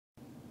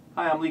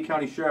Hi, I'm Lee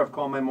County Sheriff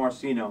Carmine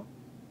Marceno.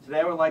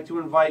 Today I would like to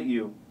invite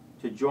you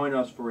to join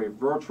us for a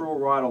virtual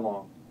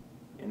ride-along.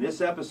 In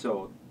this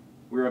episode,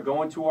 we are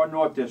going to our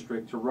North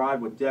District to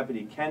ride with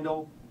Deputy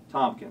Kendall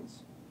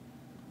Tompkins.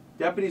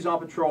 Deputies on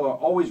patrol are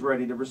always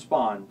ready to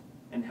respond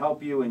and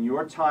help you in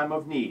your time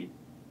of need.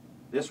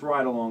 This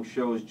ride-along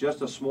shows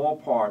just a small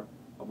part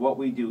of what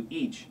we do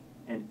each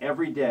and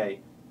every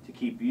day to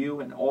keep you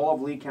and all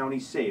of Lee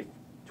County safe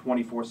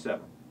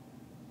 24/7.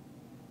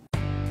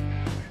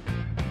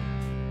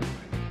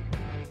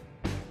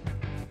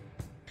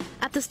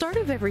 At the start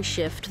of every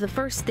shift, the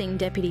first thing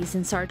deputies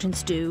and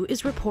sergeants do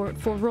is report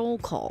for roll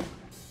call.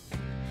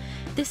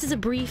 This is a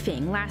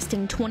briefing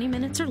lasting 20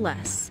 minutes or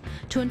less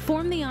to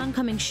inform the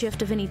oncoming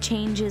shift of any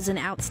changes and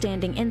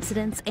outstanding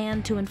incidents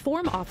and to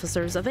inform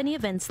officers of any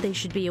events they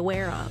should be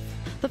aware of.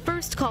 The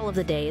first call of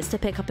the day is to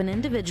pick up an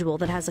individual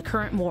that has a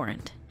current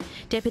warrant.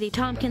 Deputy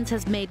Tompkins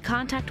has made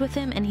contact with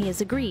him and he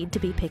has agreed to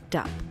be picked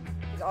up.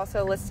 He's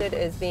also listed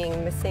as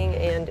being missing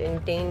and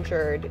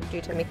endangered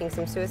due to making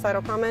some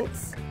suicidal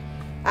comments.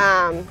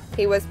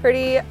 He was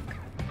pretty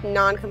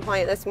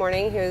non-compliant this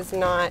morning. He was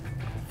not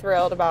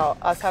thrilled about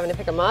us having to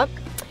pick him up,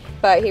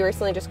 but he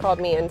recently just called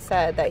me and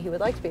said that he would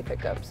like to be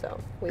picked up, so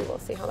we will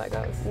see how that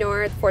goes.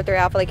 North, 4th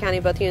Alpha Lake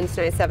County, both units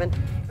 97.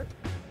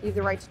 You have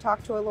the right to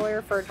talk to a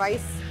lawyer for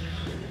advice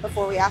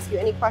before we ask you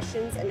any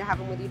questions and to have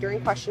them with you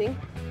during questioning.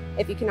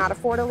 If you cannot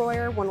afford a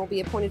lawyer, one will be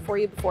appointed for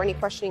you before any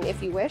questioning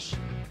if you wish.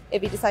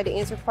 If you decide to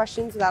answer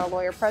questions without a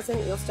lawyer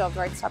present, you'll still have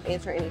the right to stop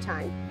answering any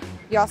time.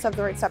 You also have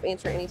the right to stop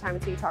answering any time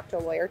until you talk to a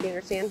lawyer. Do you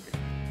understand?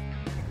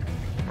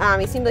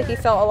 He seemed like he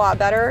felt a lot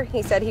better.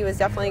 He said he was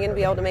definitely going to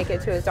be able to make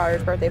it to his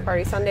daughter's birthday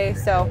party Sunday,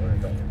 so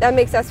that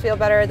makes us feel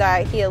better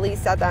that he, at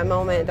least at that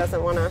moment,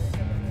 doesn't want to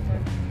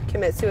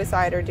commit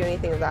suicide or do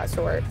anything of that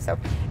sort. So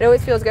it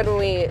always feels good when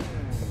we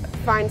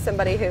find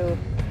somebody who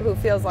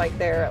feels like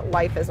their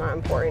life is not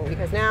important,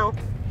 because now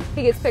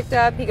he gets picked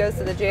up, he goes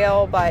to the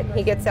jail, but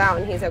he gets out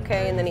and he's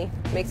okay, and then he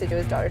makes it to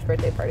his daughter's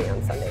birthday party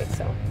on Sunday.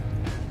 So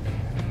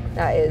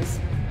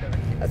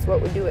that's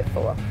what we do it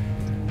for.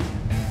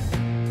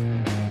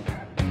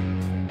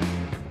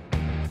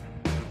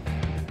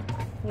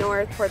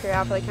 North, 4th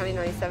Alpha Lake County,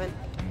 97.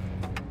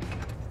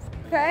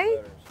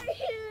 Okay?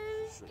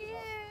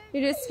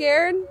 You just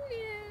scared?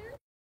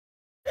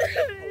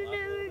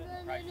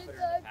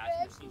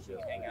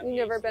 You've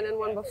never been in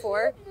one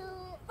before?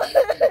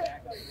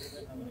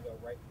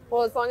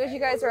 Well, as long as you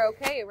guys are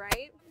okay,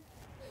 right?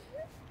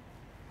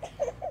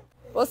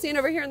 We'll stand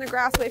over here in the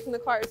grass away from the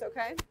cars,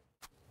 okay?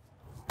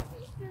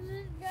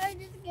 This guy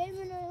just came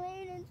in our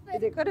lane and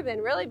sped. It could have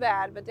been really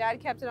bad, but Dad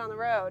kept it on the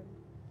road.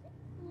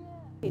 Yeah.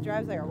 He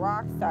drives like a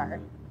rock star.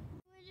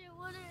 Wish it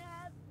wouldn't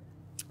happen.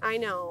 I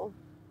know.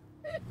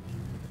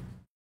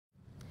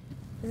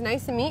 It's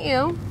nice to meet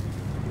you.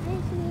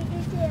 Nice to meet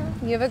you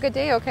too. You have a good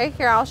day, okay?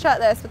 Here, I'll shut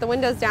this with the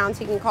windows down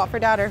so you can call for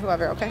Dad or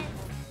whoever, okay?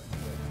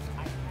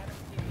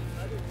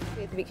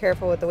 You have to be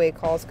careful with the way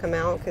calls come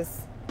out,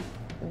 because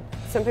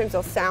sometimes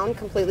they'll sound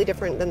completely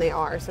different than they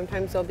are.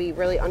 Sometimes they'll be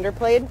really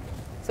underplayed.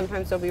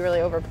 Sometimes they'll be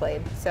really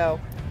overplayed. So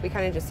we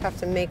kind of just have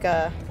to make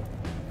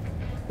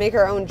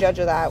our own judge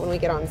of that when we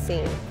get on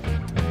scene.